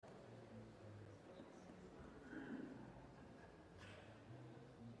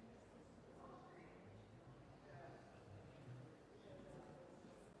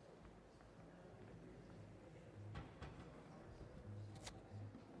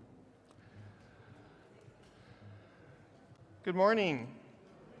Good morning.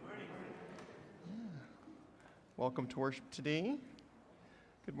 Welcome to worship today.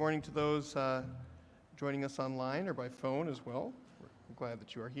 Good morning to those joining us online or by phone as well. We're glad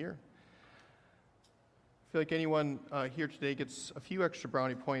that you are here. I feel like anyone here today gets a few extra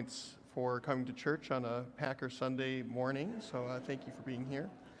brownie points for coming to church on a Packer Sunday morning, so thank you for being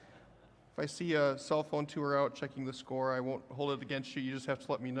here. If I see a cell phone tour out checking the score, I won't hold it against you. You just have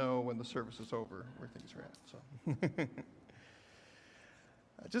to let me know when the service is over where things are at. So.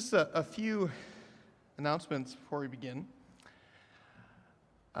 Just a few announcements before we begin.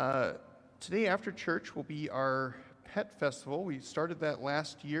 Today after church will be our pet festival. We started that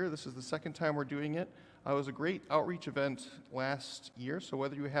last year. This is the second time we're doing it. It was a great outreach event last year, so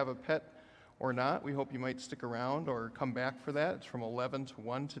whether you have a pet or not, we hope you might stick around or come back for that. It's from 11 to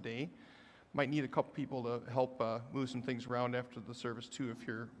 1 today. Might need a couple people to help move some things around after the service too, if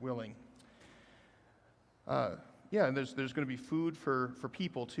you're willing. And there's going to be food for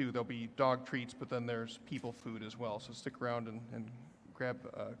people too. There'll be dog treats, but then there's people food as well. So stick around and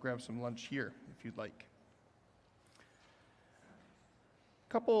grab some lunch here if you'd like.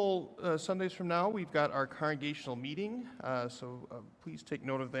 A couple Sundays from now, we've got our congregational meeting. So please take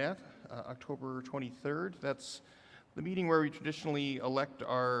note of that. October 23rd. That's the meeting where we traditionally elect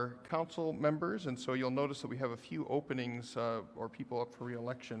our council members, and so you'll notice that we have a few openings or people up for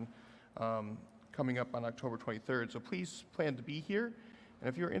re-election coming up on October 23rd. So please plan to be here. And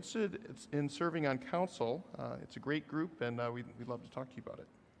if you're interested in serving on council, it's a great group, and we'd love to talk to you about it.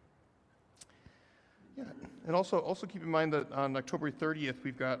 Yeah, and also keep in mind that on October 30th,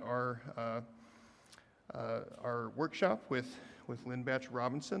 we've got our workshop with Lynn Batch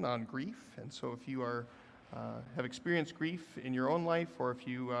Robinson on grief. And so if you have experienced grief in your own life, or if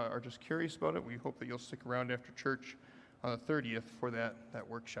you are just curious about it, we hope that you'll stick around after church on the 30th for that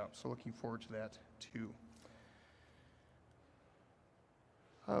workshop. So looking forward to that too.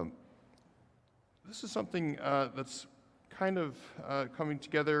 This is something that's kind of coming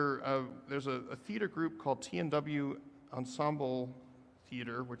together. There's a theater group called TNW Ensemble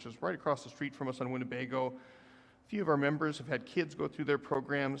Theater, which is right across the street from us on Winnebago. A few of our members have had kids go through their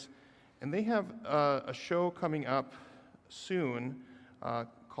programs, and they have a show coming up soon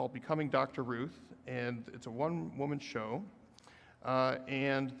called Becoming Dr. Ruth, and it's a one-woman show.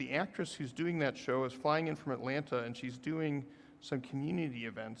 And the actress who's doing that show is flying in from Atlanta, and she's doing some community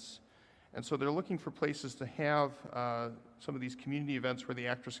events. And so they're looking for places to have some of these community events where the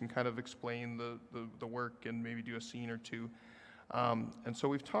actress can kind of explain the work and maybe do a scene or two. And so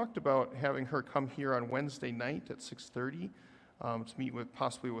we've talked about having her come here on Wednesday night at 6:30 to meet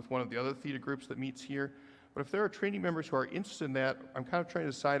possibly with one of the other theater groups that meets here. But if there are training members who are interested in that, I'm kind of trying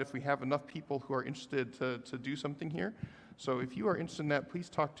to decide if we have enough people who are interested to do something here. So if you are interested in that, please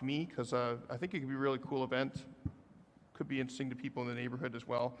talk to me, because I think it could be a really cool event. Could be interesting to people in the neighborhood as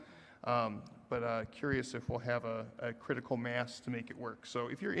well. But curious if we'll have a critical mass to make it work. So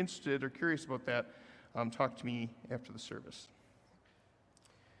if you're interested or curious about that, talk to me after the service.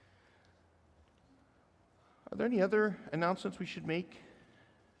 Are there any other announcements we should make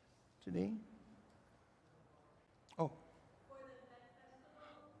today? Oh.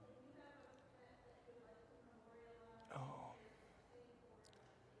 Oh.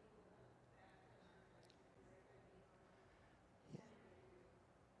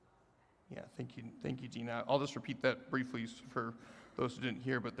 Yeah, thank you, Dina. I'll just repeat that briefly for those who didn't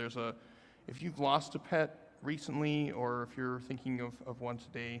hear, but if you've lost a pet recently, or if you're thinking of one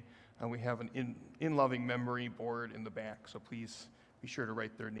today, we have an in loving memory board in the back, so please be sure to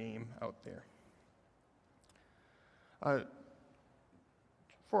write their name out there.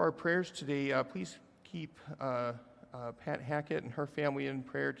 For our prayers today, please keep Pat Hackett and her family in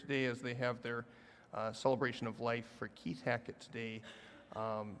prayer today as they have their celebration of life for Keith Hackett today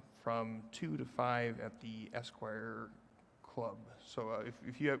from 2 to 5 at the Esquire Club. So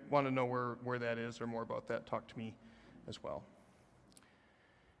if you want to know where that is or more about that, talk to me as well.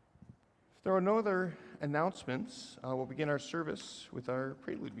 If there are no other announcements, we'll begin our service with our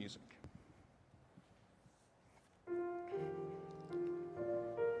prelude music.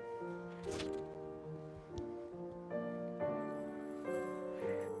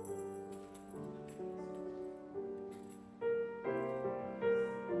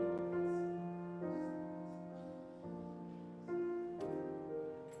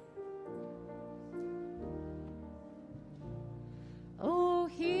 Oh,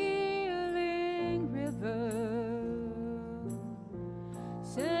 healing river,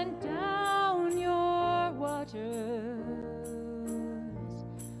 sent down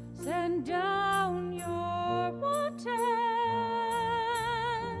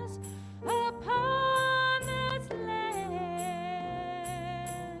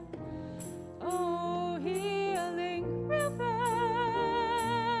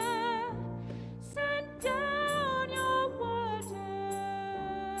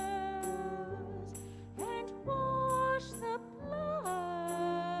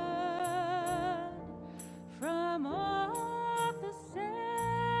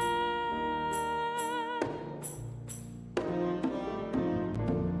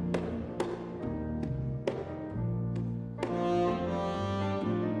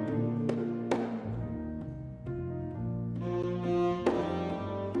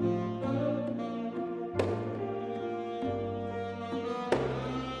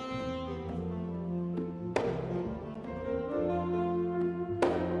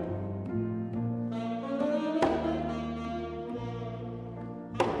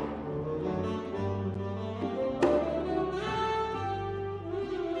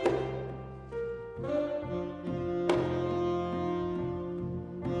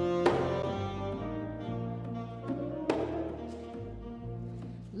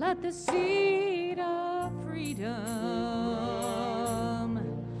Let the seed of freedom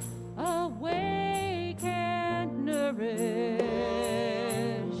awake and nourish.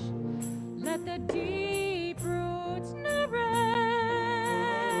 Let the deep roots nourish.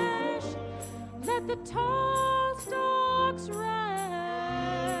 Let the tall stalks rise.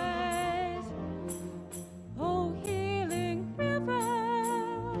 Oh, healing river,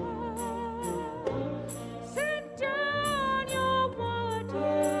 send down your waters.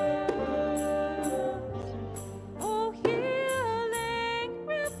 Oh, healing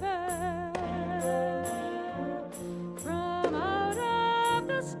river, from out of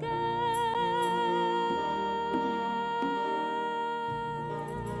the sky.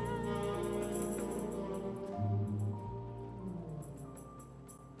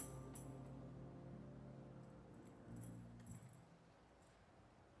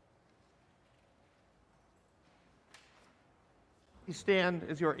 Please stand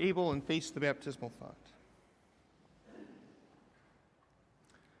as you are able and face the baptismal font.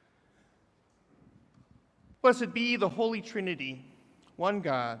 Blessed be the Holy Trinity, one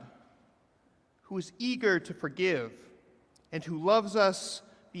God, who is eager to forgive and who loves us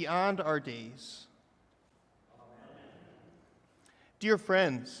beyond our days. Amen. Dear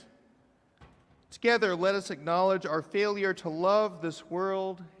friends, together let us acknowledge our failure to love this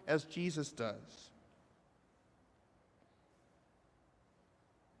world as Jesus does.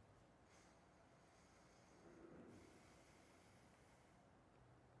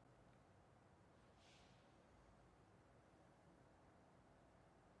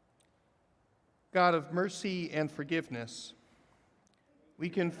 God of mercy and forgiveness, we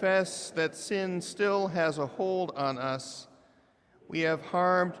confess that sin still has a hold on us. We have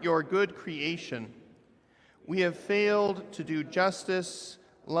harmed your good creation. We have failed to do justice,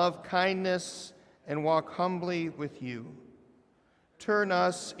 love kindness, and walk humbly with you. Turn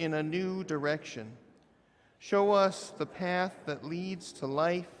us in a new direction. Show us the path that leads to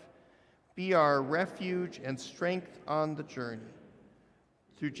life. Be our refuge and strength on the journey.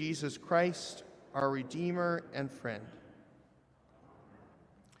 Through Jesus Christ, our Redeemer and friend.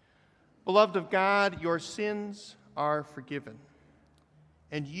 Beloved of God, your sins are forgiven,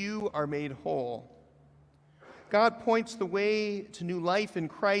 and you are made whole. God points the way to new life in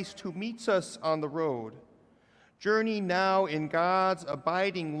Christ, who meets us on the road. Journey now in God's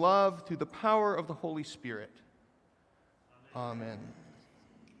abiding love through the power of the Holy Spirit. Amen.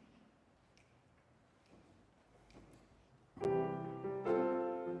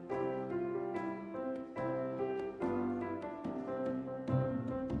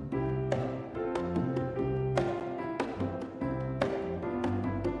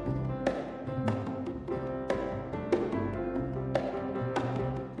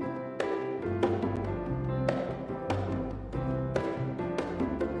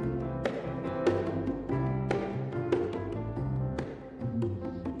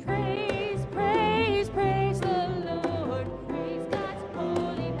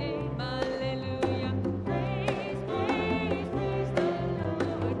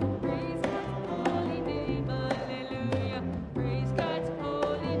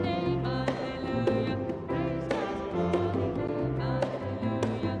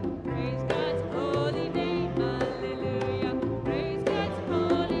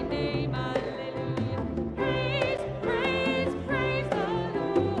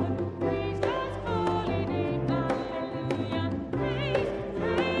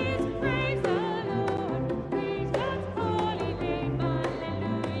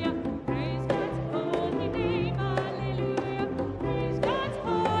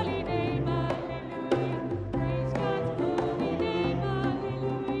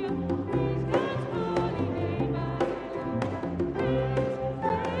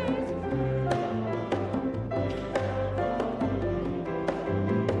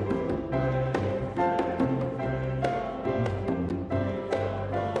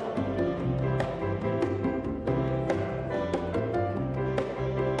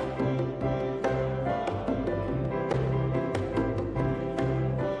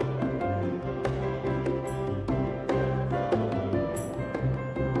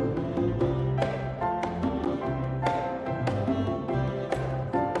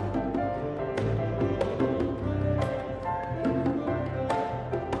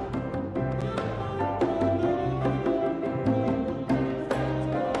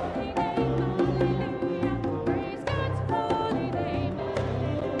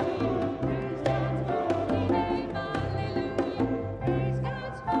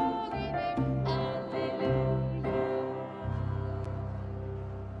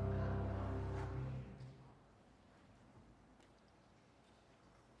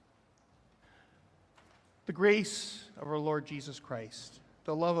 The grace of our Lord Jesus Christ,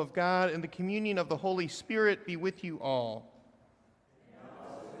 the love of God, and the communion of the Holy Spirit be with you all.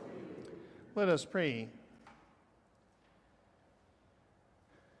 Let us pray.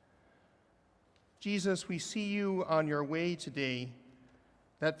 Jesus, we see you on your way today.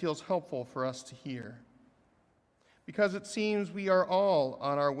 That feels helpful for us to hear, because it seems we are all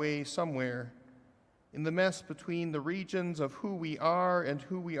on our way somewhere in the mess between the regions of who we are and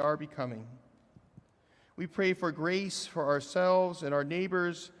who we are becoming. We pray for grace for ourselves and our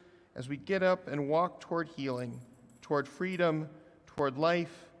neighbors as we get up and walk toward healing, toward freedom, toward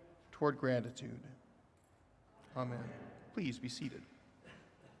life, toward gratitude. Amen. Please be seated.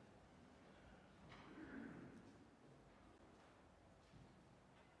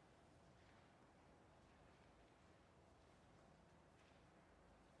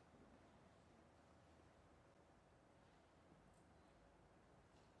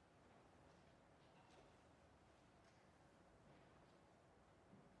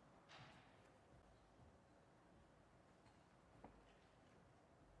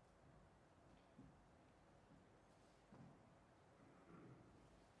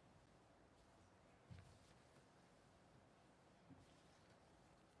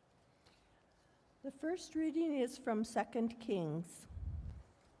 The first reading is from 2 Kings.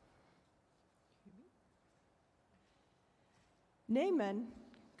 Naaman,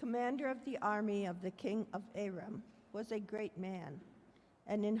 commander of the army of the king of Aram, was a great man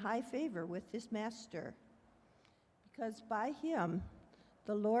and in high favor with his master, because by him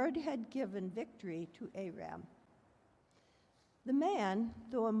the Lord had given victory to Aram. The man,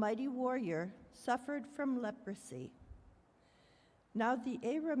 though a mighty warrior, suffered from leprosy. Now the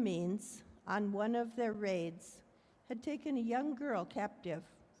Arameans, on one of their raids, had taken a young girl captive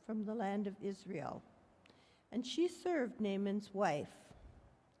from the land of Israel, and she served Naaman's wife.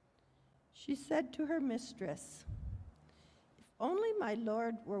 She said to her mistress, "If only my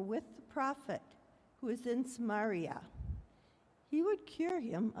lord were with the prophet who is in Samaria, he would cure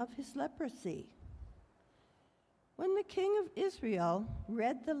him of his leprosy." When the king of Israel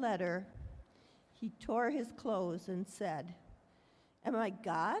read the letter, he tore his clothes and said, "Am I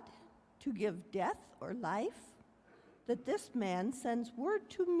God to give death or life, that this man sends word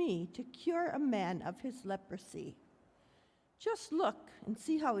to me to cure a man of his leprosy? Just look and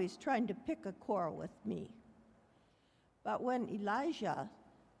see how he's trying to pick a quarrel with me." But when Elijah,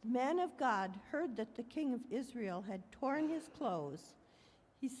 the man of God, heard that the king of Israel had torn his clothes,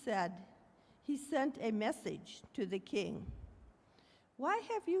 he sent a message to the king, "Why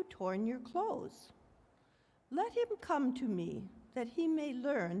have you torn your clothes? Let him come to me, that he may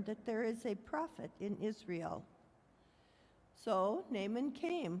learn that there is a prophet in Israel." So Naaman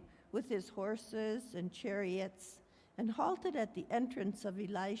came with his horses and chariots and halted at the entrance of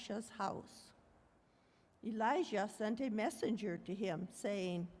Elisha's house. Elijah sent a messenger to him,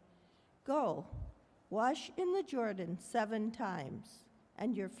 saying, "Go, wash in the Jordan 7 times,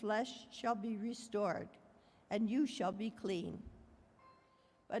 and your flesh shall be restored, and you shall be clean."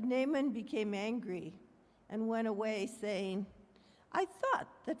 But Naaman became angry and went away, saying, "I thought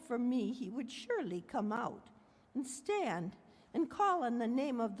that for me he would surely come out and stand and call on the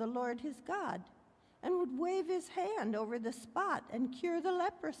name of the Lord his God, and would wave his hand over the spot and cure the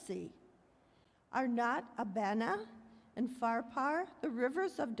leprosy. Are not Abana and Pharpar, the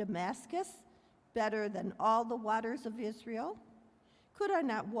rivers of Damascus, better than all the waters of Israel? Could I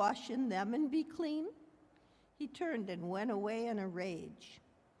not wash in them and be clean?" He turned and went away in a rage.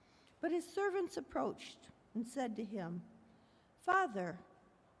 But his servants approached and said to him, "Father,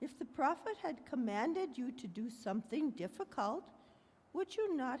 if the prophet had commanded you to do something difficult, would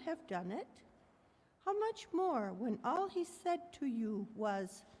you not have done it? How much more when all he said to you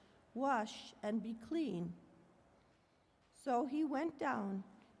was, 'Wash and be clean'?" So he went down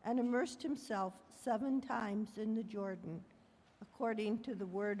and immersed himself 7 times in the Jordan, according to the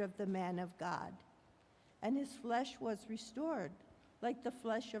word of the man of God. And his flesh was restored, like the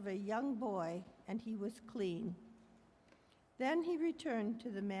flesh of a young boy, and he was clean. Then he returned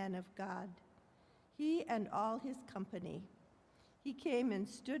to the man of God, he and all his company. He came and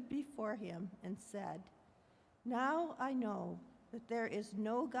stood before him and said, "Now I know that there is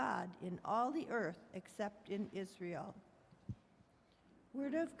no God in all the earth except in Israel."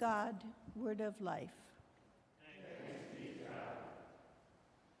 Word of God, word of life. Thanks be to God.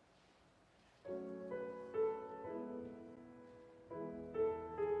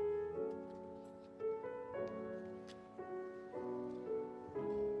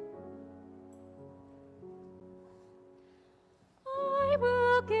 I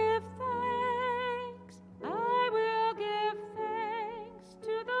will give thanks. I will give thanks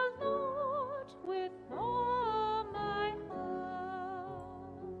to the Lord with all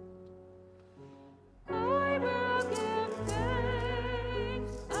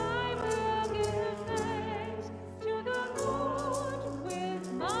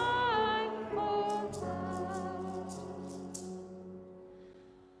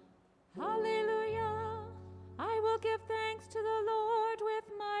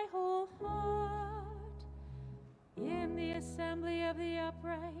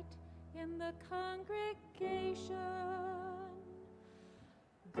light in the congregation.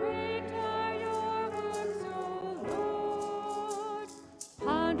 Great are your works, O Lord,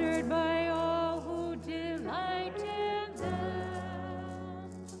 pondered by all who delight in them.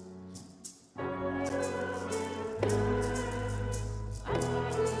 I will give thanks, I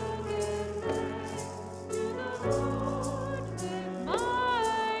will give thanks to the Lord with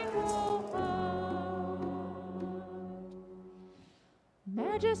my whole heart.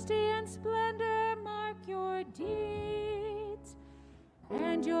 Majesty and splendor mark your deeds,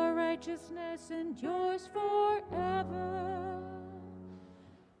 and your righteousness endures forever.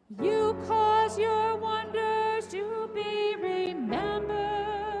 You cause your wonders to be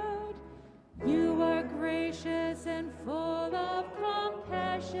remembered. You are gracious and full of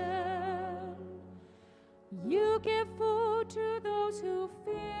compassion. You give food to those who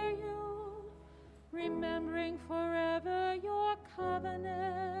fear you, remembering forever your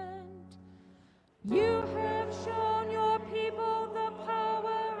covenant. You have shown your people the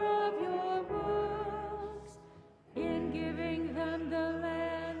power of your works in giving them the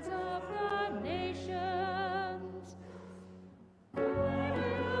lands of the nations. I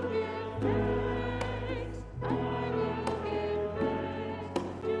will give thanks, I will give thanks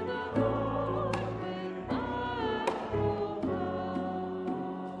to the Lord with my whole heart.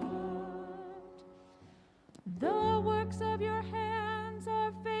 The works of your hands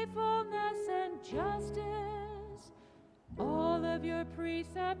are faithfulness and justice. All of your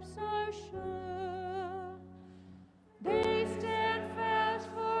precepts are sure. They stand fast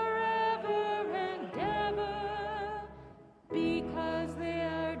forever and ever, because they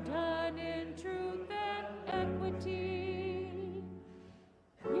are done in truth and equity.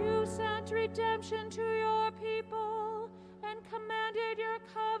 You sent redemption to your people and commanded your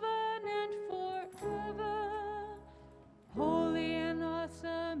covenant forever. Holy and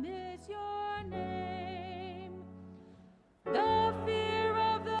awesome is your name. The fear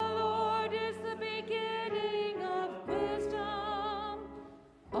of the Lord is the beginning of wisdom.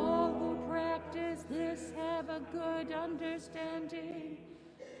 All who practice this have a good understanding.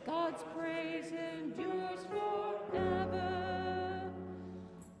 God's praise endures forever.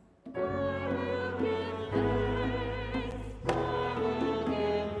 I will give thanks, I will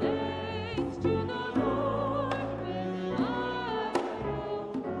give thanks to the Lord with my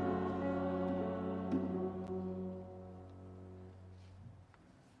whole heart.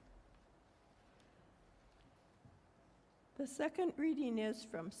 The second reading is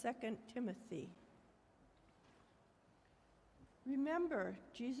from 2 Timothy. Remember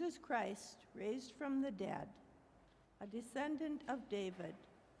Jesus Christ, raised from the dead, a descendant of David.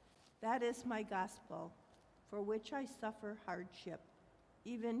 That is my gospel, for which I suffer hardship,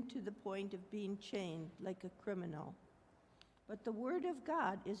 even to the point of being chained like a criminal. But the word of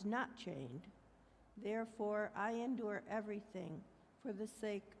God is not chained. Therefore I endure everything for the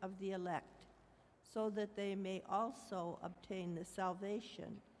sake of the elect, so that they may also obtain the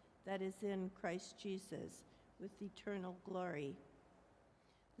salvation that is in Christ Jesus with eternal glory.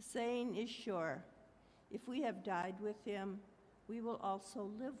 The saying is sure, if we have died with him, we will also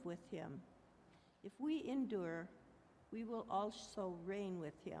live with him. If we endure, we will also reign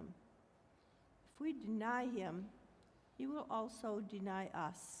with him. If we deny him, he will also deny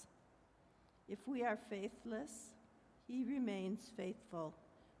us. If we are faithless, he remains faithful,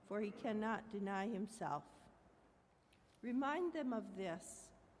 for he cannot deny himself. Remind them of this,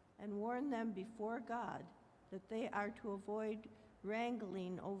 and warn them before God that they are to avoid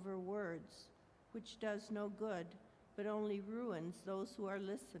wrangling over words, which does no good, but only ruins those who are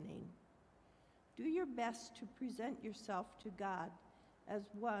listening. Do your best to present yourself to God as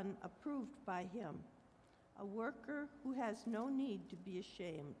one approved by him, a worker who has no need to be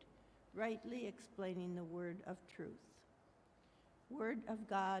ashamed, rightly explaining the word of truth. Word of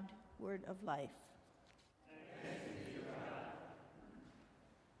God, word of life.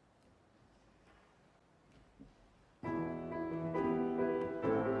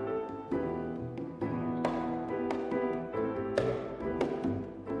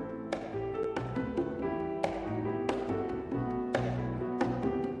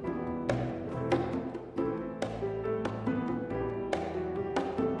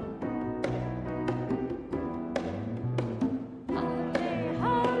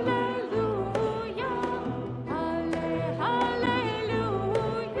 Hallelujah.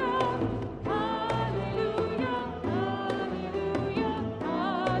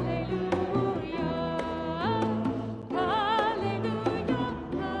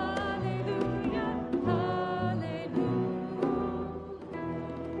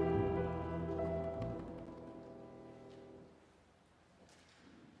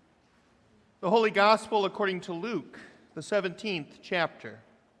 The Holy Gospel according to Luke, the 17th chapter.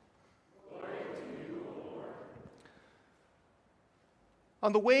 Glory to you, O Lord.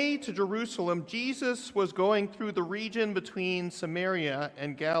 On the way to Jerusalem, Jesus was going through the region between Samaria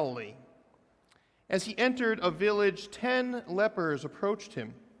and Galilee. As he entered a village, 10 lepers approached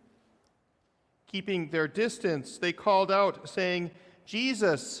him. Keeping their distance, they called out, saying,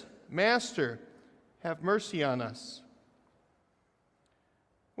 "Jesus, Master, have mercy on us."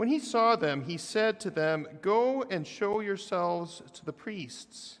 When he saw them, he said to them, "Go and show yourselves to the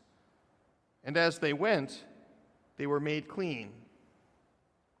priests." And as they went, they were made clean.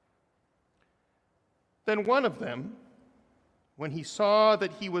 Then one of them, when he saw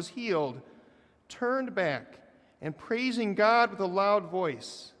that he was healed, turned back and, praising God with a loud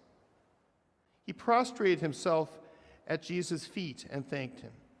voice, he prostrated himself at Jesus' feet and thanked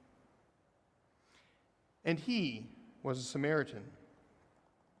him. And he was a Samaritan.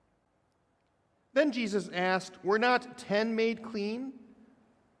 Then Jesus asked, "Were not 10 made clean?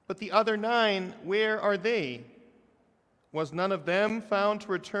 But the other 9, where are they? Was none of them found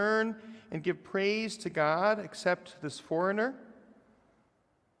to return and give praise to God except this foreigner?"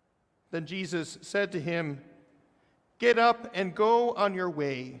 Then Jesus said to him, "Get up and go on your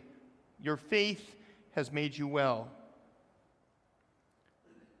way. Your faith has made you well."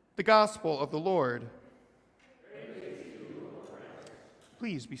 The Gospel of the Lord. Praise to you, O Lord.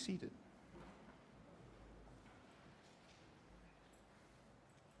 Please be seated.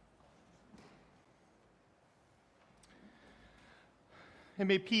 And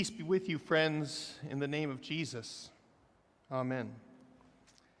may peace be with you, friends, in the name of Jesus. Amen.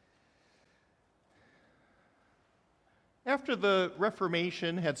 After the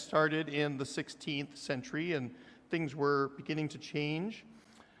Reformation had started in the 16th century and things were beginning to change,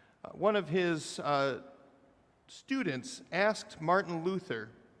 one of his students asked Martin Luther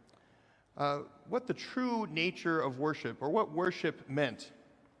what the true nature of worship, or what worship meant.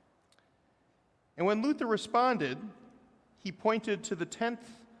 And when Luther responded, he pointed to the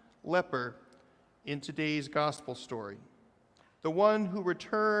 10th leper in today's gospel story, the one who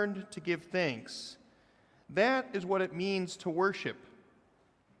returned to give thanks. That is what it means to worship,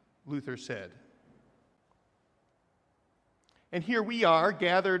 Luther said. And here we are,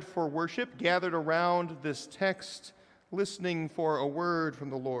 gathered for worship, gathered around this text, listening for a word from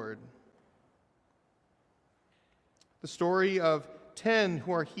the Lord. The story of 10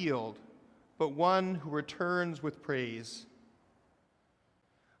 who are healed, but one who returns with praise.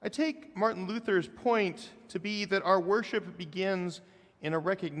 I take Martin Luther's point to be that our worship begins in a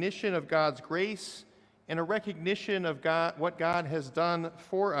recognition of God's grace and a recognition of what God has done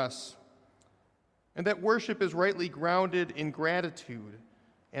for us, and that worship is rightly grounded in gratitude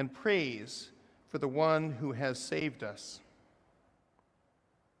and praise for the one who has saved us.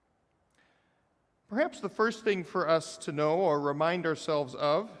 Perhaps the first thing for us to know or remind ourselves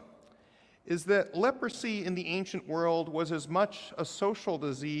of is that leprosy in the ancient world was as much a social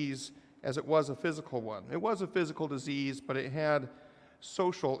disease as it was a physical one. It was a physical disease, but it had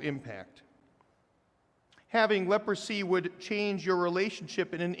social impact. Having leprosy would change your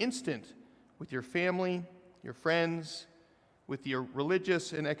relationship in an instant with your family, your friends, with your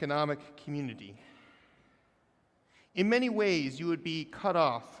religious and economic community. In many ways, you would be cut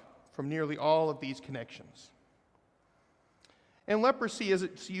off from nearly all of these connections. And leprosy, as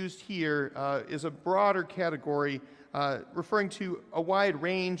it's used here, is a broader category referring to a wide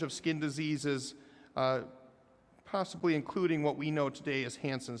range of skin diseases, possibly including what we know today as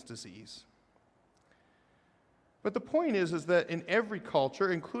Hansen's disease. But the point is that in every culture,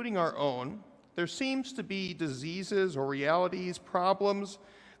 including our own, there seems to be diseases or realities, problems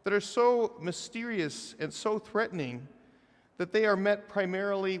that are so mysterious and so threatening that they are met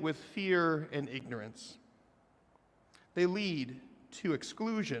primarily with fear and ignorance. They lead to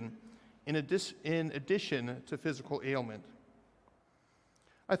exclusion in addition to physical ailment.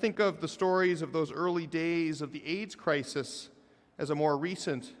 I think of the stories of those early days of the AIDS crisis as a more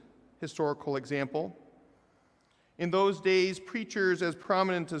recent historical example. In those days, preachers as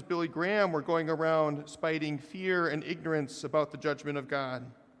prominent as Billy Graham were going around spiting fear and ignorance about the judgment of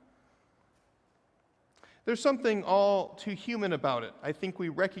God. There's something all too human about it. I think we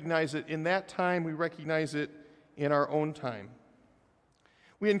recognize it in that time, we recognize it in our own time.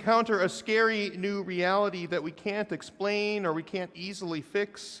 We encounter a scary new reality that we can't explain or we can't easily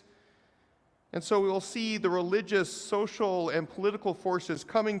fix. And so we will see the religious, social, and political forces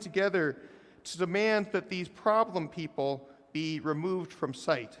coming together to demand that these problem people be removed from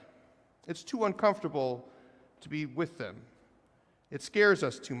sight. It's too uncomfortable to be with them. It scares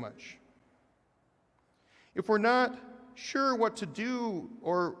us too much. If we're not sure what to do,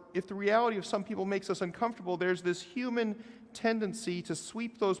 or if the reality of some people makes us uncomfortable, there's this human tendency to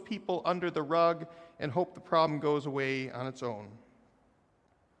sweep those people under the rug and hope the problem goes away on its own.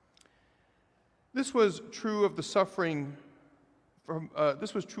 This was true of those suffering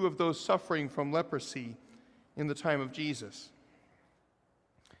from leprosy in the time of Jesus.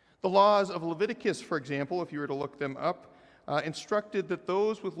 The laws of Leviticus, for example, if you were to look them up, instructed that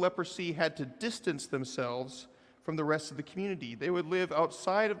those with leprosy had to distance themselves from the rest of the community. They would live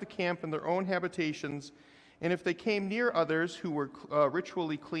outside of the camp in their own habitations, and if they came near others who were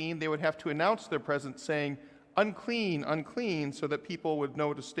ritually clean, they would have to announce their presence saying, "Unclean, unclean," so that people would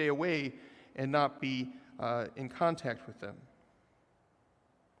know to stay away and not be in contact with them.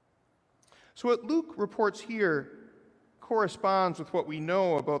 So what Luke reports here corresponds with what we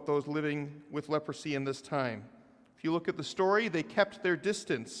know about those living with leprosy in this time. If you look at the story, they kept their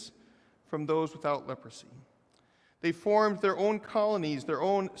distance from those without leprosy. They formed their own colonies, their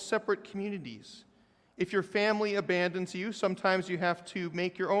own separate communities. If your family abandons you, sometimes you have to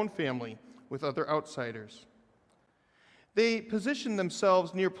make your own family with other outsiders. They positioned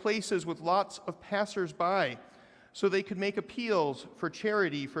themselves near places with lots of passers-by so they could make appeals for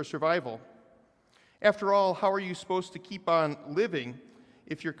charity for survival. After all, how are you supposed to keep on living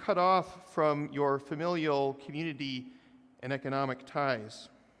if you're cut off from your familial community and economic ties?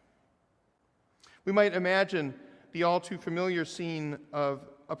 We might imagine the all too familiar scene of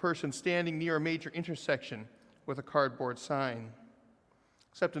a person standing near a major intersection with a cardboard sign.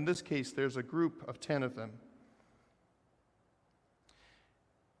 Except in this case, there's a group of 10 of them.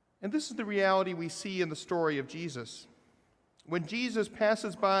 And this is the reality we see in the story of Jesus. When Jesus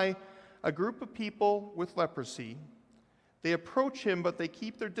passes by a group of people with leprosy, they approach him, but they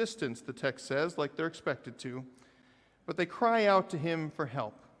keep their distance, the text says, like they're expected to. But they cry out to him for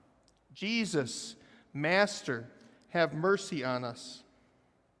help. "Jesus, Master, have mercy on us."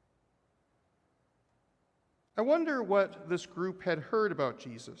 I wonder what this group had heard about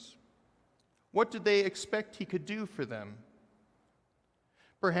Jesus. What did they expect he could do for them?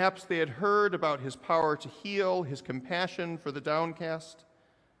 Perhaps they had heard about his power to heal, his compassion for the downcast.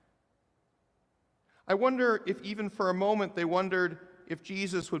 I wonder if even for a moment they wondered if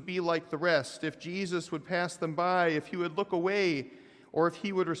Jesus would be like the rest, if Jesus would pass them by, if he would look away, or if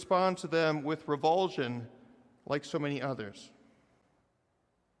he would respond to them with revulsion like so many others.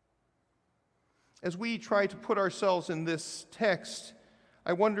 As we try to put ourselves in this text,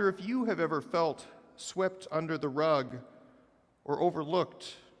 I wonder if you have ever felt swept under the rug, or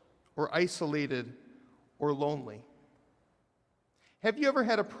overlooked, or isolated, or lonely. Have you ever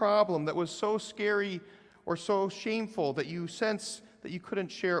had a problem that was so scary or so shameful that you sense that you couldn't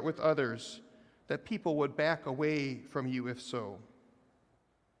share it with others, that people would back away from you if so?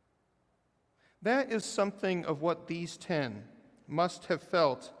 That is something of what these 10 must have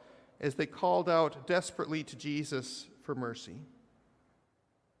felt as they called out desperately to Jesus for mercy.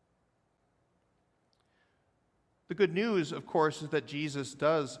 The good news, of course, is that Jesus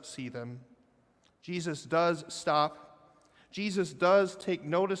does see them. Jesus does stop. Jesus does take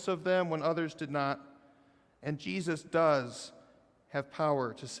notice of them when others did not. And Jesus does have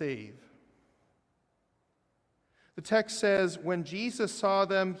power to save. The text says, when Jesus saw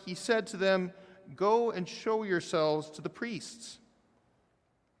them, he said to them, "Go and show yourselves to the priests."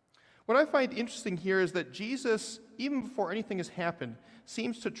 What I find interesting here is that Jesus, even before anything has happened,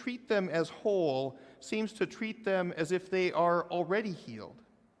 seems to treat them as whole, seems to treat them as if they are already healed.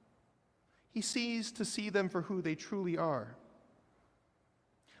 He sees to see them for who they truly are.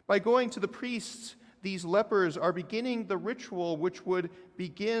 By going to the priests, these lepers are beginning the ritual which would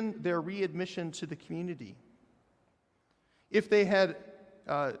begin their readmission to the community. If they had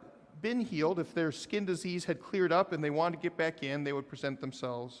been healed, if their skin disease had cleared up and they wanted to get back in, they would present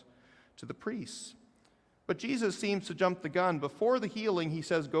themselves to the priests. But Jesus seems to jump the gun. Before the healing, he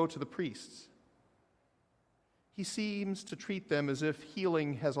says, "Go to the priests." He seems to treat them as if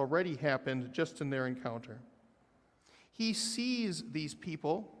healing has already happened just in their encounter. He sees these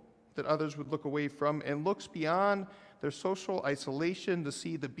people that others would look away from and looks beyond their social isolation to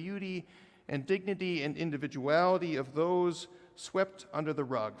see the beauty and dignity and individuality of those swept under the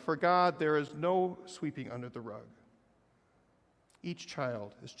rug. For God, there is no sweeping under the rug. Each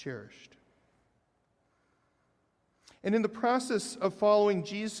child is cherished. And in the process of following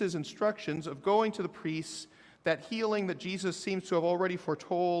Jesus' instructions of going to the priests, that healing that Jesus seems to have already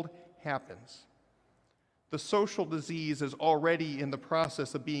foretold happens. The social disease is already in the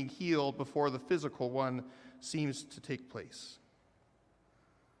process of being healed before the physical one seems to take place.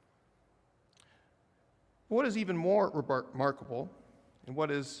 What is even more remarkable, and what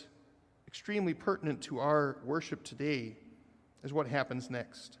is extremely pertinent to our worship today is what happens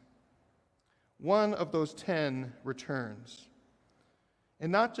next. One of those 10 returns. And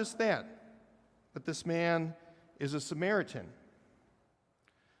not just that, but this man is a Samaritan.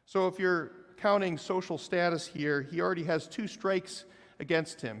 So if you're counting social status here, he already has 2 strikes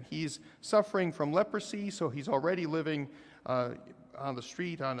against him. He's suffering from leprosy, so he's already living on the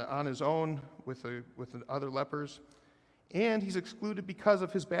street on his own with other lepers. And he's excluded because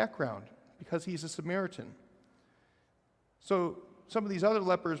of his background, because he's a Samaritan. So some of these other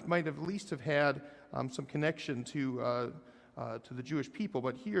lepers might have at least have had some connection to the Jewish people,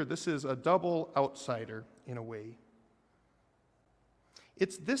 but here this is a double outsider in a way.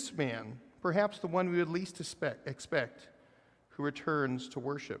 It's this man, perhaps the one we would least expect, who returns to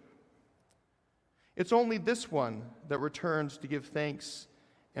worship. It's only this one that returns to give thanks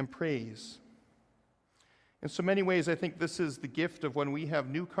and praise. In so many ways, I think this is the gift of when we have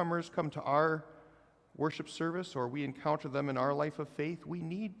newcomers come to our worship service or we encounter them in our life of faith. We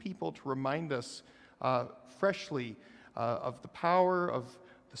need people to remind us freshly of the power of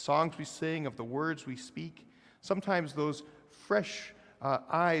the songs we sing, of the words we speak. Sometimes those fresh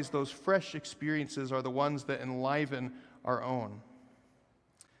eyes, those fresh experiences are the ones that enliven our own.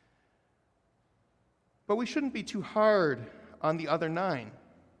 But we shouldn't be too hard on the other 9.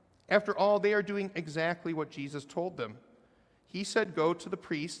 After all, they are doing exactly what Jesus told them. He said, go to the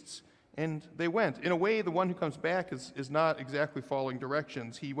priests, and they went. In a way, the one who comes back is not exactly following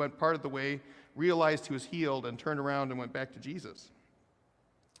directions. He went part of the way, realized he was healed, and turned around and went back to Jesus.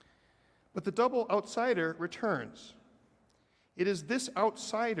 But the double outsider returns. It is this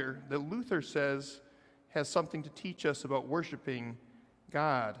outsider that Luther says has something to teach us about worshiping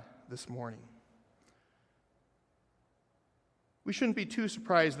God this morning. We shouldn't be too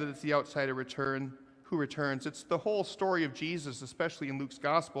surprised that it's the outsider who returns. It's the whole story of Jesus, especially in Luke's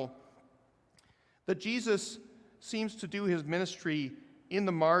gospel, that Jesus seems to do his ministry in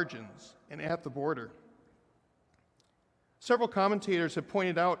the margins and at the border. Several commentators have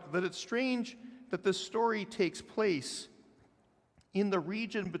pointed out that it's strange that this story takes place in the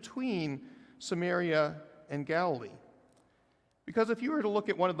region between Samaria and Galilee. Because if you were to look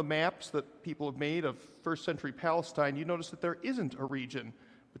at one of the maps that people have made of first century Palestine, you notice that there isn't a region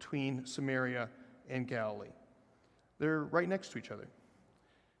between Samaria and Galilee. They're right next to each other.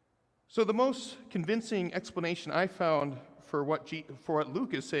 So the most convincing explanation I found for what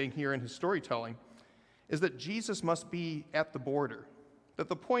Luke is saying here in his storytelling is that Jesus must be at the border. That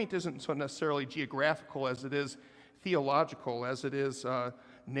the point isn't so necessarily geographical as it is theological, as it is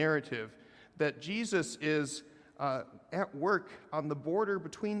narrative. That Jesus is at work on the border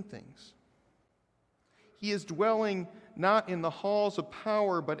between things. He is dwelling not in the halls of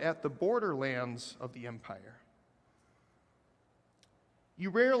power, but at the borderlands of the empire. You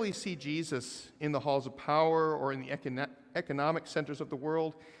rarely see Jesus in the halls of power or in the economic centers of the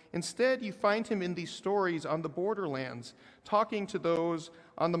world. Instead, you find him in these stories on the borderlands, talking to those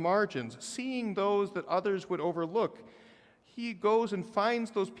on the margins, seeing those that others would overlook. He goes and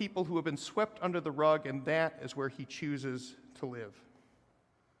finds those people who have been swept under the rug, and that is where he chooses to live.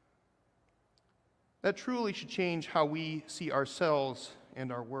 That truly should change how we see ourselves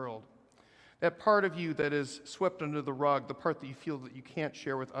and our world. That part of you that is swept under the rug, the part that you feel that you can't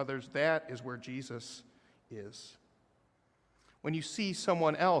share with others, that is where Jesus is. When you see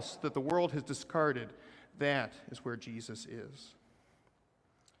someone else that the world has discarded, that is where Jesus is.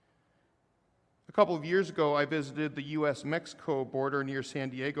 A couple of years ago, I visited the U.S.-Mexico border near San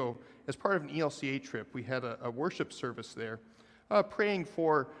Diego as part of an ELCA trip. We had a worship service there, praying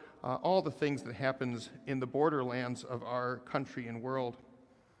for all the things that happens in the borderlands of our country and world.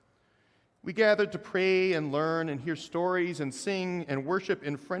 We gathered to pray and learn and hear stories and sing and worship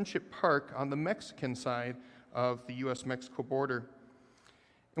in Friendship Park on the Mexican side of the U.S.-Mexico border.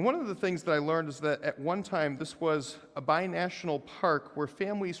 And one of the things that I learned is that at one time this was a binational park where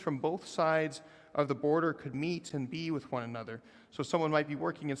families from both sides of the border could meet and be with one another. So someone might be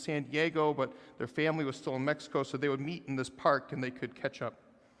working in San Diego, but their family was still in Mexico, so they would meet in this park and they could catch up.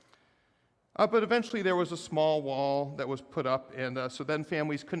 But eventually there was a small wall that was put up, and so then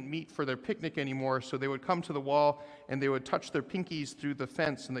families couldn't meet for their picnic anymore, so they would come to the wall and they would touch their pinkies through the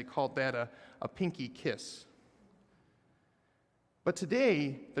fence, and they called that a pinky kiss. But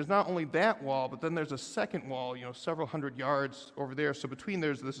today, there's not only that wall, but then there's a second wall, several hundred yards over there. So between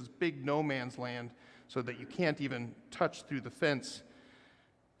there's this big no man's land so that you can't even touch through the fence.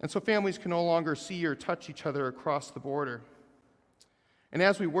 And so families can no longer see or touch each other across the border. And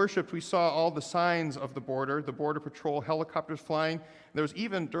as we worshiped, we saw all the signs of the Border Patrol helicopters flying. There was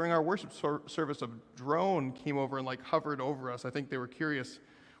even, during our worship service, a drone came over and hovered over us. I think they were curious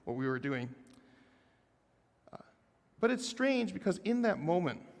what we were doing. But it's strange because in that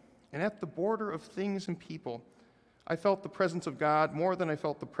moment, and at the border of things and people, I felt the presence of God more than I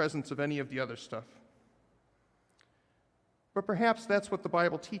felt the presence of any of the other stuff. But perhaps that's what the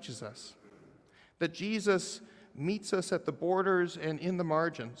Bible teaches us, that Jesus meets us at the borders and in the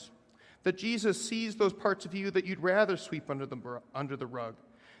margins, that Jesus sees those parts of you that you'd rather sweep under the rug,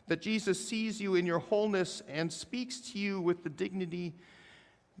 that Jesus sees you in your wholeness and speaks to you with the dignity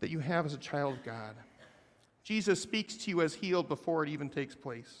that you have as a child of God. Jesus speaks to you as healed before it even takes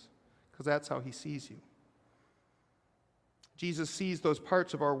place, because that's how he sees you. Jesus sees those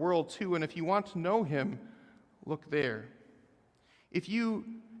parts of our world too, and if you want to know him, look there. If you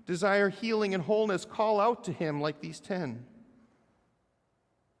desire healing and wholeness, call out to him like these 10.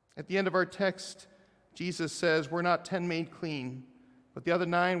 At the end of our text, Jesus says, "We're not 10 made clean, but the other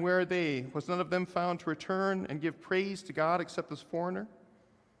 9, where are they? Was none of them found to return and give praise to God except this foreigner?"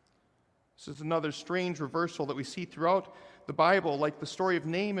 This is another strange reversal that we see throughout the Bible, like the story of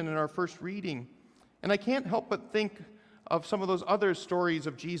Naaman in our first reading. And I can't help but think of some of those other stories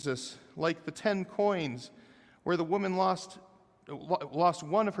of Jesus, like the 10 coins, where the woman lost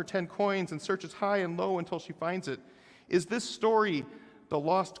one of her 10 coins and searches high and low until she finds it. Is this story the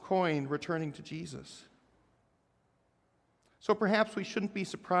lost coin returning to Jesus? So perhaps we shouldn't be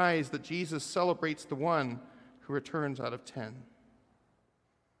surprised that Jesus celebrates the one who returns out of 10.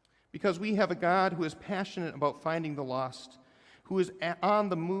 Because we have a God who is passionate about finding the lost, who is on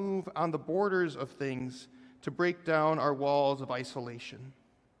the move, on the borders of things, to break down our walls of isolation.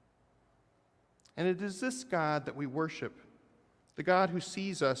 And it is this God that we worship, the God who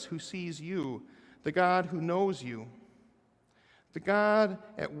sees us, who sees you, the God who knows you, the God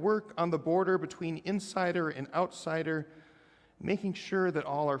at work on the border between insider and outsider, making sure that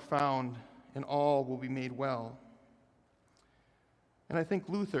all are found and all will be made well. And I think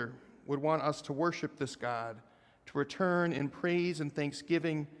Luther would want us to worship this God, to return in praise and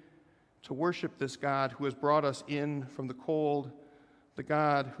thanksgiving, to worship this God who has brought us in from the cold, the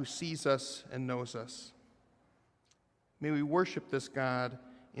God who sees us and knows us. May we worship this God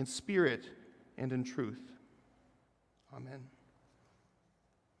in spirit and in truth. Amen.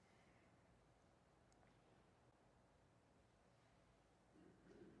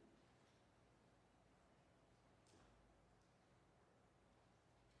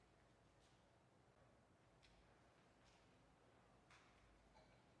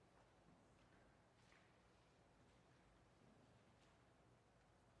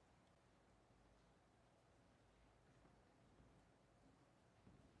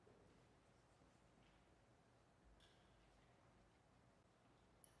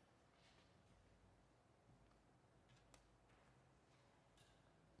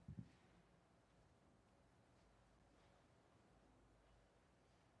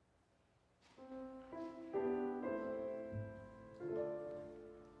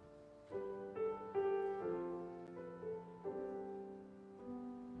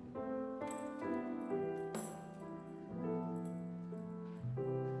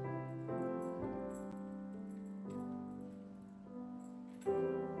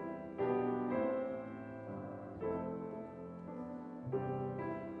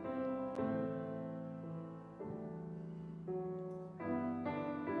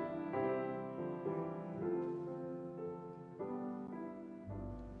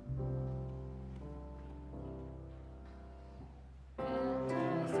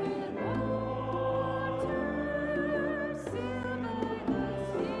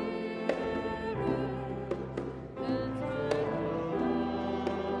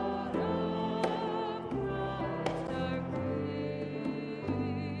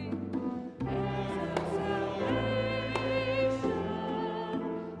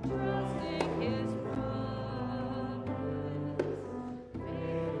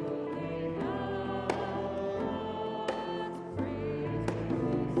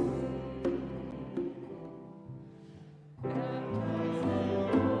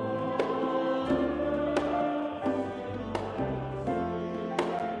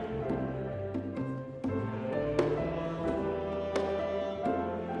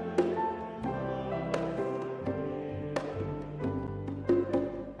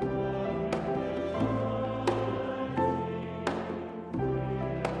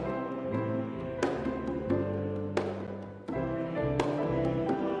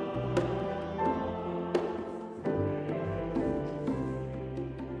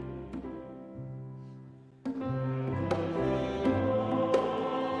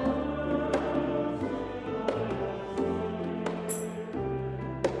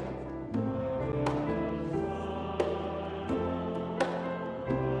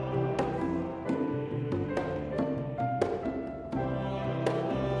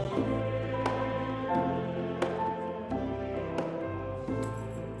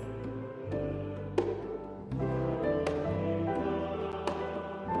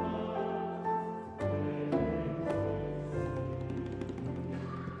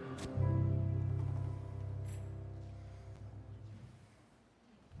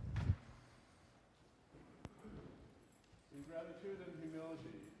 gratitude and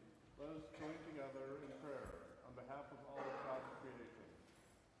humility, let us join together in prayer on behalf of all of God's creation.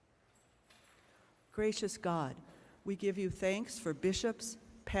 Gracious God, we give you thanks for bishops,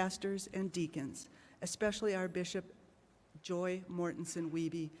 pastors, and deacons, especially our Bishop Joy Mortensen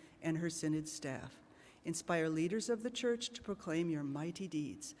Wiebe and her synod staff. Inspire leaders of the church to proclaim your mighty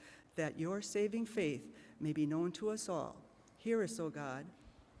deeds, that your saving faith may be known to us all. Hear us, O God.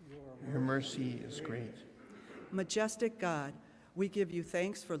 Your mercy is great. Majestic God, we give you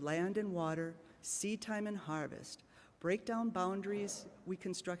thanks for land and water, seed time and harvest. Break down boundaries we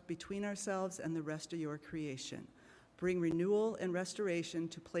construct between ourselves and the rest of your creation. Bring renewal and restoration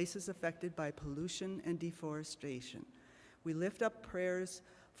to places affected by pollution and deforestation. We lift up prayers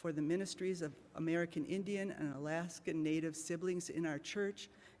for the ministries of American Indian and Alaskan Native siblings in our church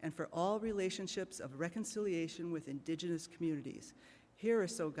and for all relationships of reconciliation with Indigenous communities. Hear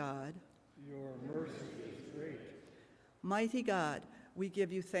us, O God. Your mercy is great. Mighty God, we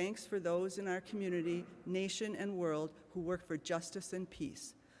give you thanks for those in our community, nation, and world who work for justice and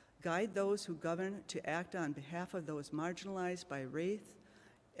peace. Guide those who govern to act on behalf of those marginalized by race,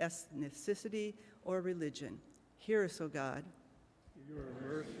 ethnicity, or religion. Hear us, O God. Your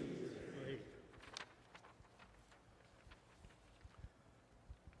mercy is great.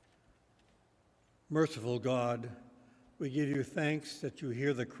 Merciful God, we give you thanks that you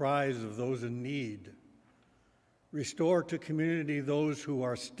hear the cries of those in need. Restore to community those who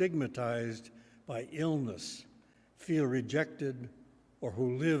are stigmatized by illness, feel rejected, or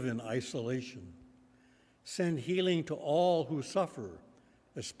who live in isolation. Send healing to all who suffer,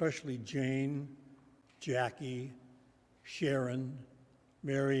 especially Jane, Jackie, Sharon,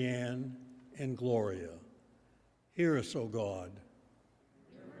 Marianne, and Gloria. Hear us, O God.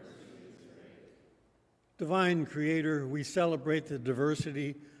 Divine Creator, we celebrate the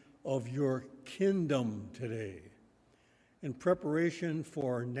diversity of your kingdom today. In preparation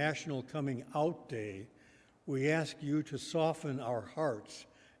for National Coming Out Day, we ask you to soften our hearts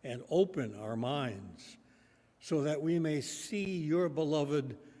and open our minds so that we may see your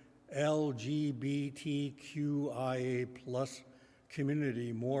beloved LGBTQIA+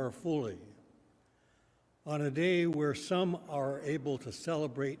 community more fully. On a day where some are able to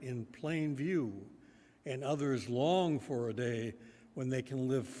celebrate in plain view and others long for a day when they can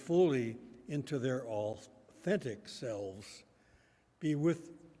live fully into their authentic selves, be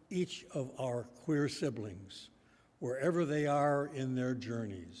with each of our queer siblings, wherever they are in their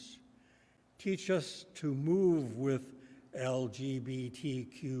journeys. Teach us to move with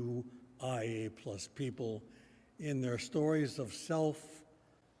LGBTQIA+ people in their stories of self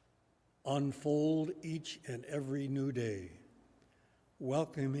unfold each and every new day,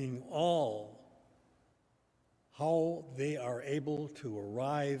 welcoming all how they are able to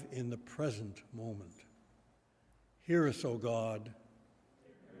arrive in the present moment. Hear us, O God.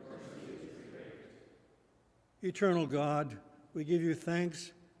 Eternal God, we give you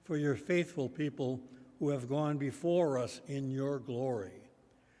thanks for your faithful people who have gone before us in your glory.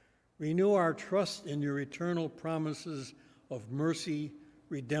 Renew our trust in your eternal promises of mercy,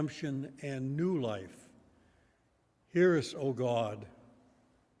 redemption, and new life. Hear us, O God.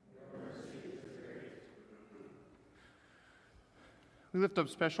 We lift up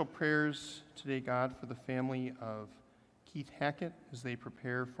special prayers today, God, for the family of Keith Hackett as they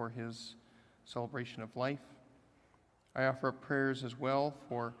prepare for his celebration of life. I offer up prayers as well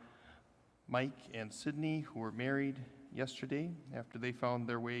for Mike and Sydney, who were married yesterday after they found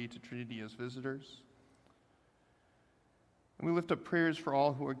their way to Trinity as visitors. And we lift up prayers for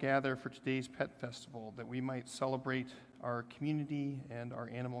all who are gathered for today's Pet Festival, that we might celebrate our community and our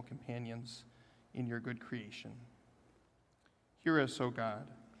animal companions in your good creation. Hear us, O God.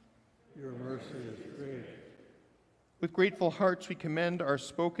 Your mercy is great. With grateful hearts we commend our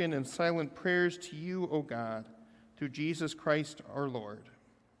spoken and silent prayers to you, O God, through Jesus Christ our Lord.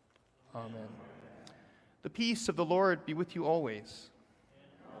 Amen. The peace of the Lord be with you always.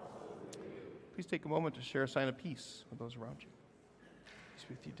 Please take a moment to share a sign of peace with those around you. Peace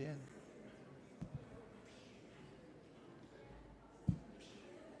with you, Dan.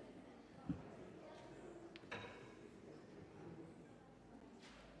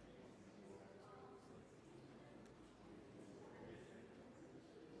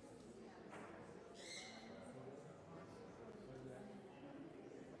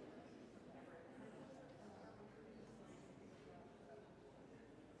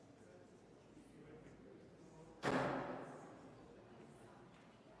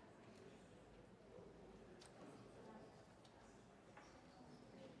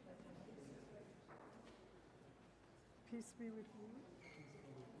 Peace be with you.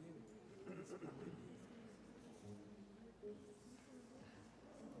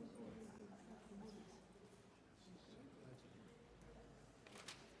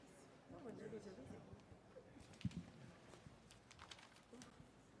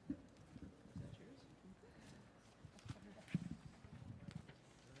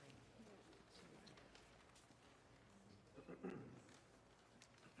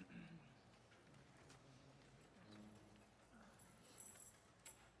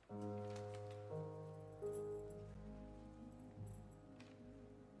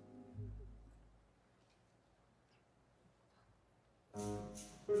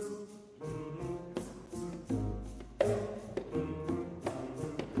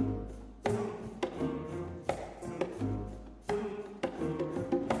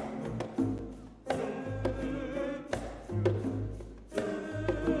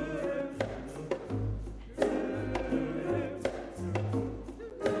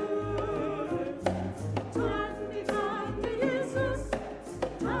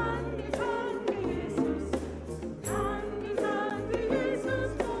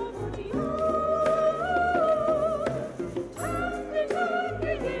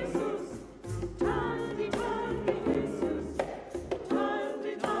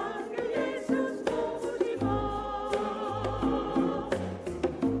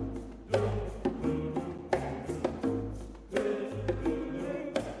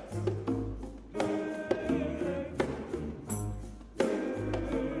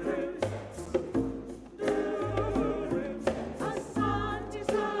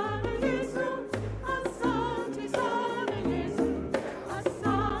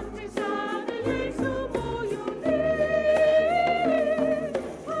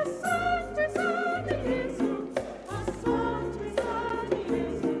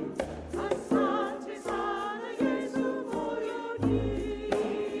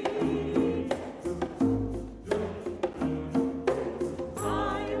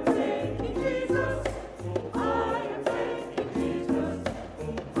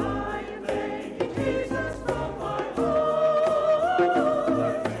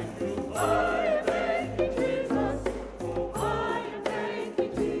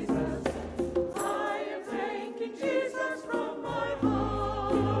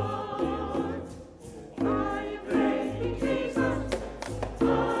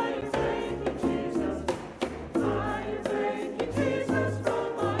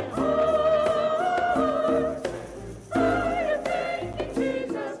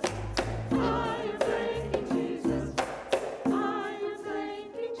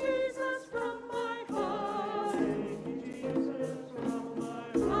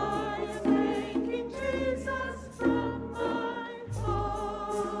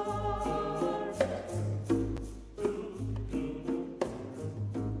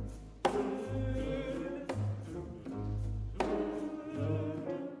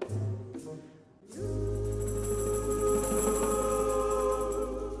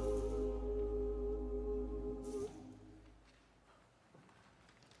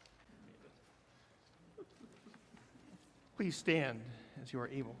 Please stand as you are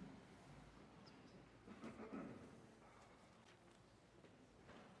able.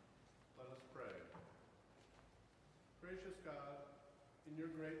 Let us pray. Gracious God, in your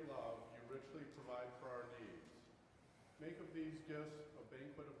great love, you richly provide for our needs. Make of these gifts a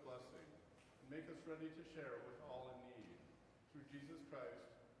banquet of blessing, and make us ready to share with all in need. Through Jesus Christ,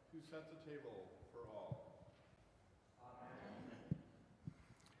 who sets a table for all. Amen.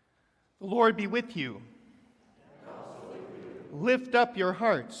 The Lord be with you. Lift up your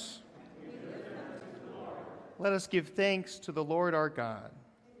hearts. Let us give thanks to the Lord our God.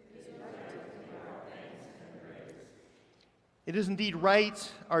 It is indeed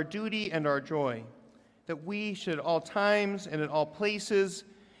right, our duty and our joy, that we should at all times and in all places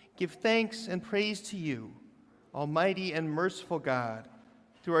give thanks and praise to you, Almighty and merciful God,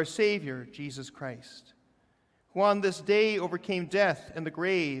 through our Savior, Jesus Christ, who on this day overcame death and the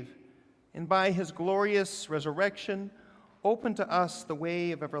grave, and by his glorious resurrection opened to us the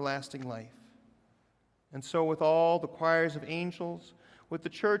way of everlasting life. And so with all the choirs of angels, with the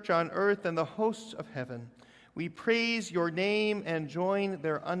church on earth and the hosts of heaven, we praise your name and join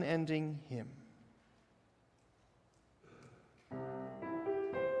their unending hymn.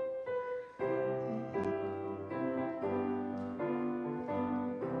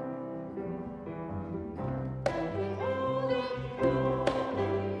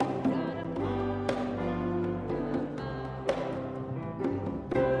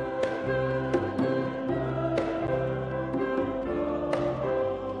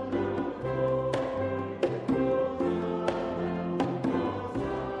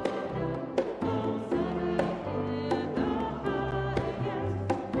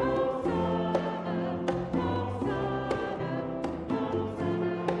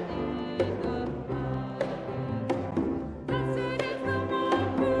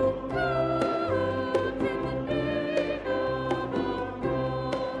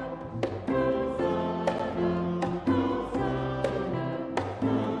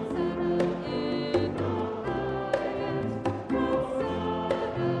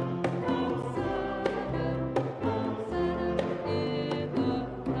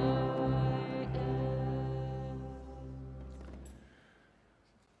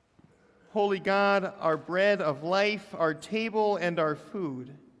 holy God, our bread of life, our table, and our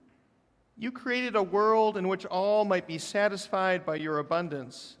food. You created a world in which all might be satisfied by your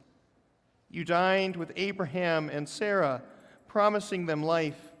abundance. You dined with Abraham and Sarah, promising them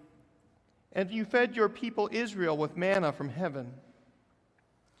life. And you fed your people Israel with manna from heaven.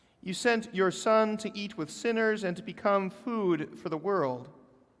 You sent your Son to eat with sinners and to become food for the world.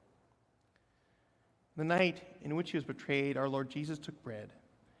 The night in which he was betrayed, our Lord Jesus took bread,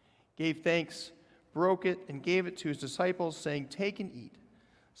 gave thanks, broke it, and gave it to his disciples, saying, "Take and eat.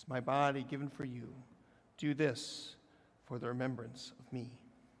 This is my body given for you. Do this for the remembrance of me."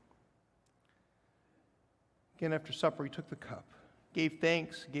 Again, after supper, he took the cup, gave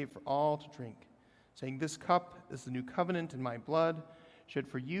thanks, gave for all to drink, saying, "This cup is the new covenant in my blood, shed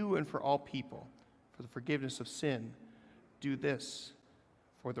for you and for all people, for the forgiveness of sin. Do this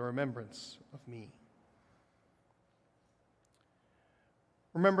for the remembrance of me."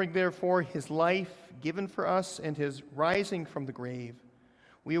 Remembering, therefore, his life given for us and his rising from the grave,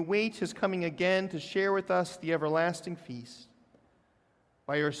 we await his coming again to share with us the everlasting feast.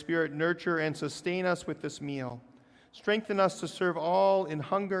 By your Spirit, nurture and sustain us with this meal. Strengthen us to serve all in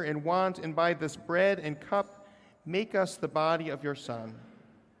hunger and want, and by this bread and cup, make us the body of your Son.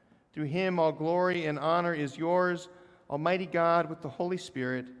 Through him, all glory and honor is yours, Almighty God, with the Holy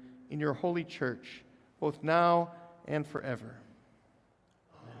Spirit, in your holy church, both now and forever.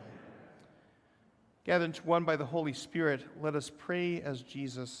 Amen. Gathered into one by the Holy Spirit, let us pray as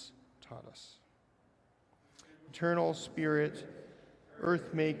Jesus taught us. Eternal Spirit,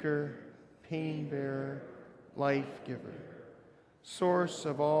 earth maker, pain bearer, life giver, source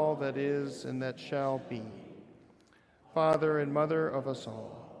of all that is and that shall be, Father and Mother of us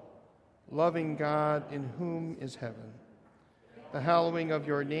all, loving God in whom is heaven, the hallowing of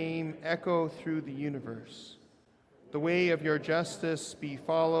your name echo through the universe. The way of your justice be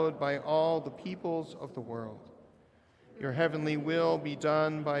followed by all the peoples of the world. Your heavenly will be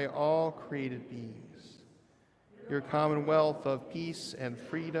done by all created beings. Your commonwealth of peace and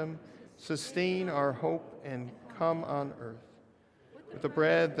freedom sustain our hope and come on earth. With the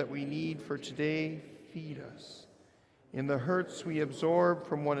bread that we need for today, feed us. In the hurts we absorb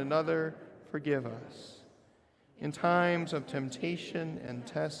from one another, forgive us. In times of temptation and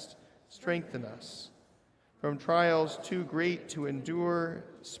test, strengthen us. From trials too great to endure,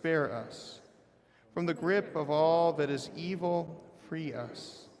 spare us. From the grip of all that is evil, free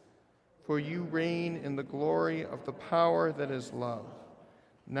us. For you reign in the glory of the power that is love,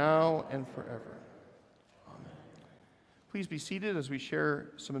 now and forever. Amen. Please be seated as we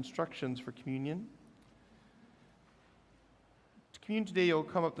share some instructions for communion. To commune today, you'll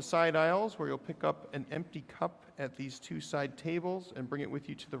come up the side aisles where you'll pick up an empty cup at these two side tables and bring it with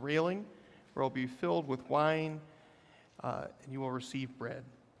you to the railing, where it will be filled with wine, and you will receive bread.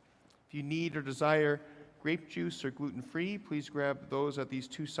 If you need or desire grape juice or gluten-free, please grab those at these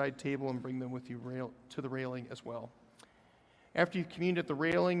two side table and bring them with you to the railing as well. After you've communed at the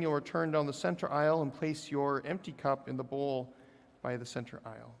railing, you'll return down the center aisle and place your empty cup in the bowl by the center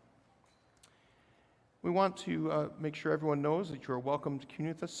aisle. We want to make sure everyone knows that you are welcome to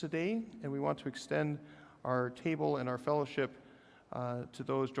commune with us today, and we want to extend our table and our fellowship to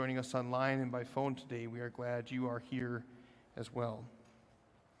those joining us online and by phone today. We are glad you are here as well.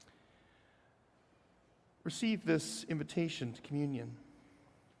 Receive this invitation to communion.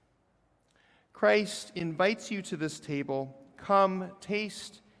 Christ invites you to this table. Come,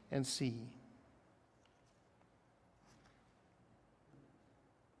 taste, and see.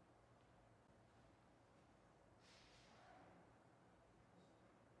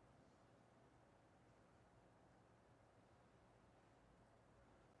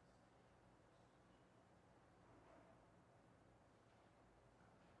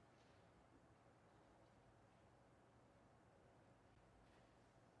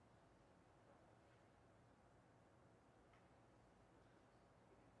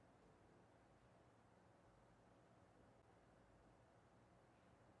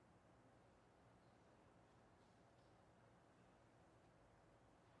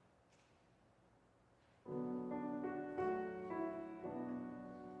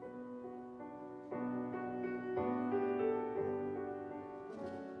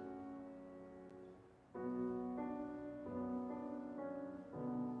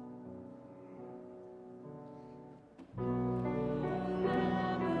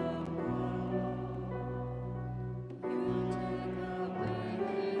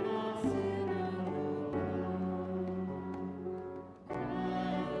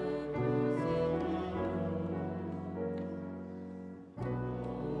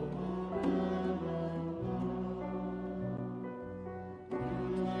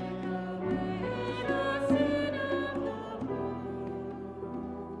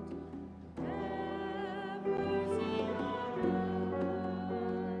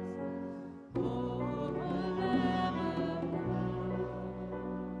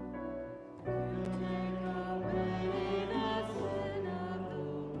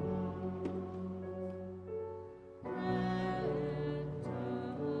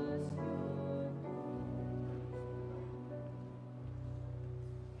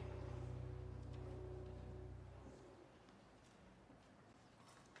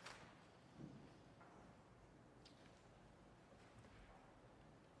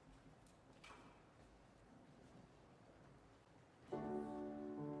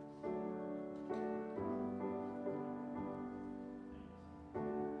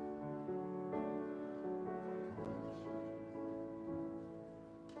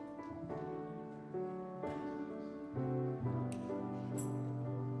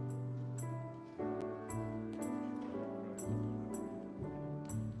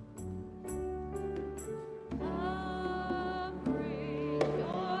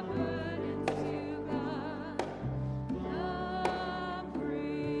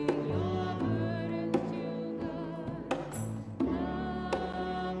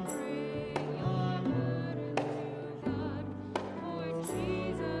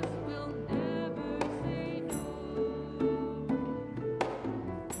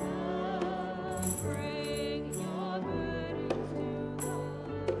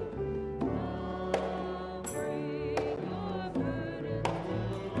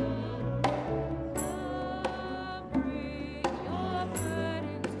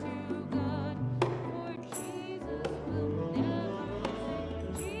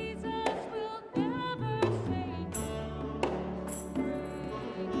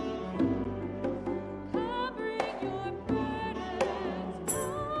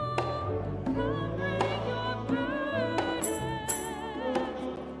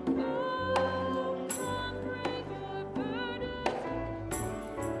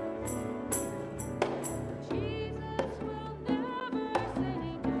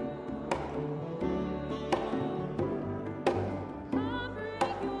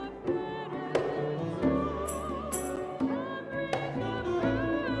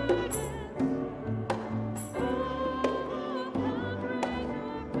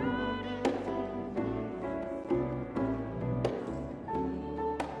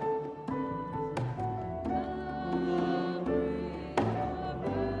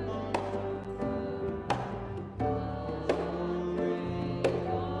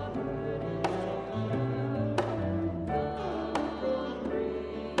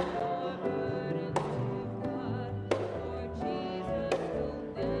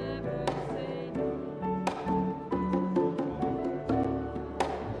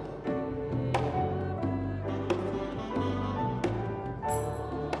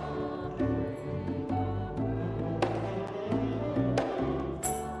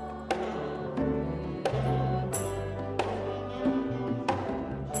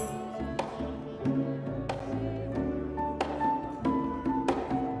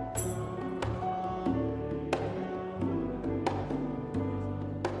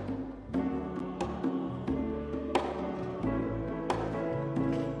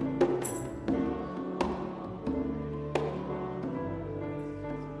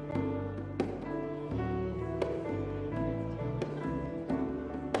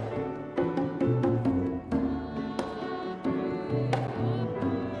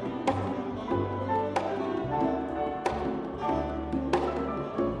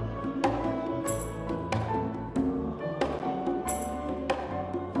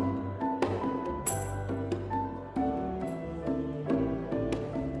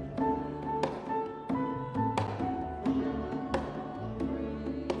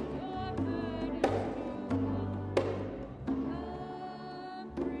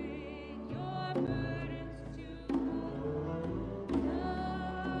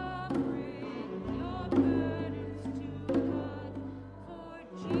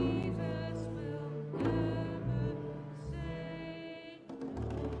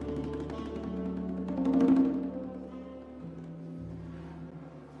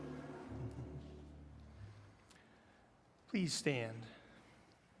 Please stand.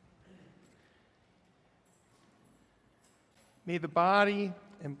 May the body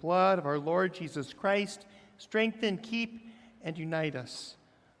and blood of our Lord Jesus Christ strengthen, keep, and unite us,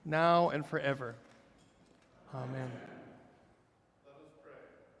 now and forever. Amen. Let us pray.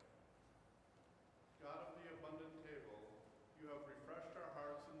 God of the abundant table, you have refreshed our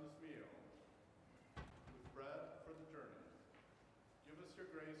hearts in this meal with bread for the journey. Give us your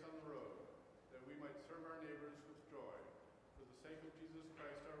grace on the road, that we might serve our neighbors with joy. For the sake of Jesus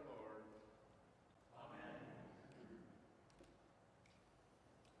Christ our Lord. Amen.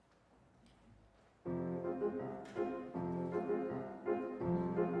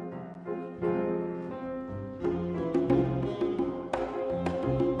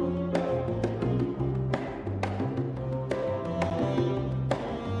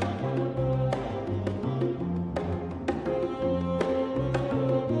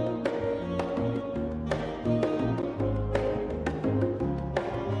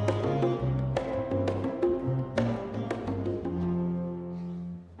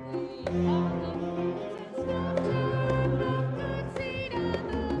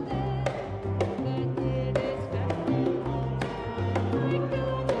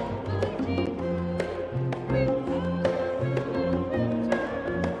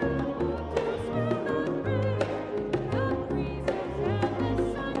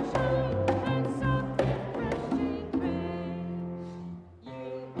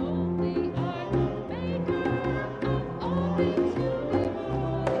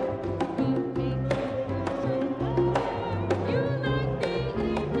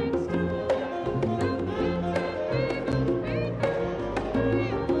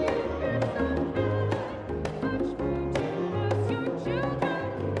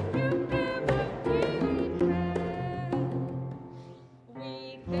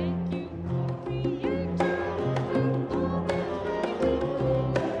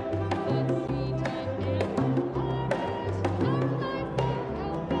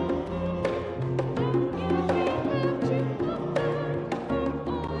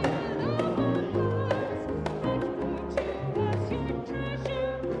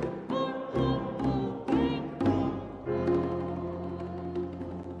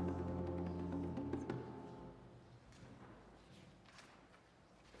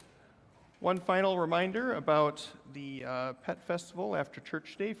 One final reminder about the Pet Festival after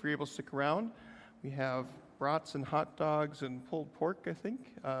church today. If you're able to stick around, we have brats and hot dogs and pulled pork, I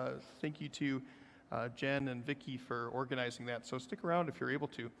think. Thank you to Jen and Vicki for organizing that. So stick around if you're able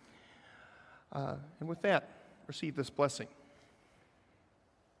to. And with that, receive this blessing.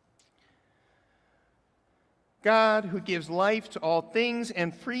 God, who gives life to all things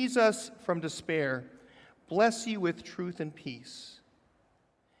and frees us from despair, bless you with truth and peace.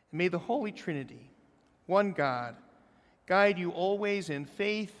 And may the Holy Trinity, one God, guide you always in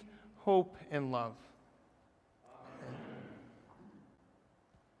faith, hope, and love.